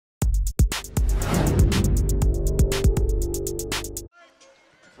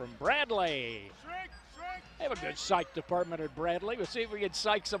from Bradley. They have a good psych department at Bradley. We'll see if we can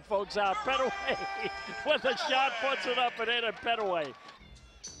psych some folks out. Petteway with a shot, puts it up and in at Petteway.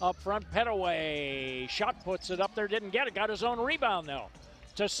 Up front, Petteway. Shot puts it up there, didn't get it. Got his own rebound, though.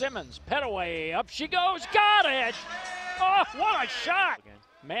 To Simmons. Petteway, up she goes. Got it! Oh, what a shot!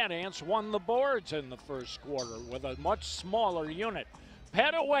 Mad Ants won the boards in the first quarter with a much smaller unit.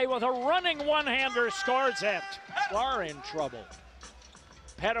 Petteway with a running one-hander scores it. Are in trouble.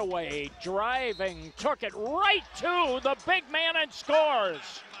 Petteway driving, took it right to the big man and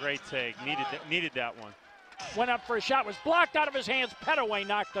scores. Great take, needed that one. Went up for a shot, was blocked out of his hands. Petteway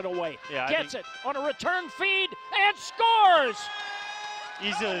knocked it away. Yeah, gets it on a return feed and scores.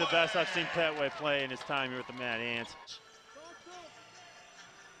 Easily the best I've seen Petteway play in his time here with the Mad Ants.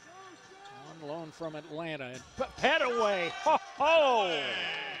 On loan from Atlanta, and Petteway, ho!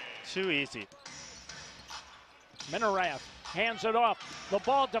 Too easy. Minerath hands it off. The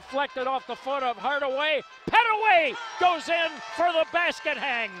ball deflected off the foot of Hardaway. Petteway goes in for the basket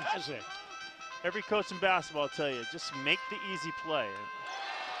hang. That's it. Every coach in basketball will tell you, just make the easy play.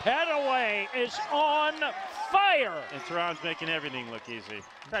 Petteway is on fire. And Terran's making everything look easy.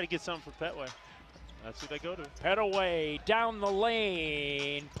 Try to get something for Petteway. That's who they go to. Petteway down the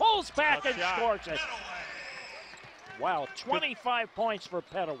lane, pulls back and scores it. Wow, 25 points for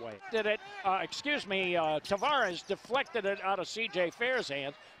Petteway. Tavares deflected it out of C.J. Fair's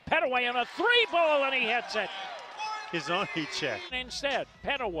hands. Petteway on a three ball and he hits it. His own heat check. Instead,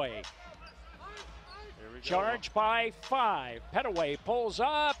 Petteway. Charged by 5. Petteway pulls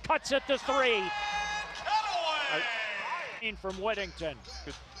up, cuts it to 3. Petteway! From Whittington.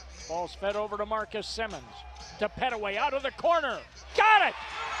 Ball's fed over to Marcus Simmons. To Petteway out of the corner. Got it!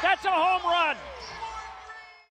 That's a home run!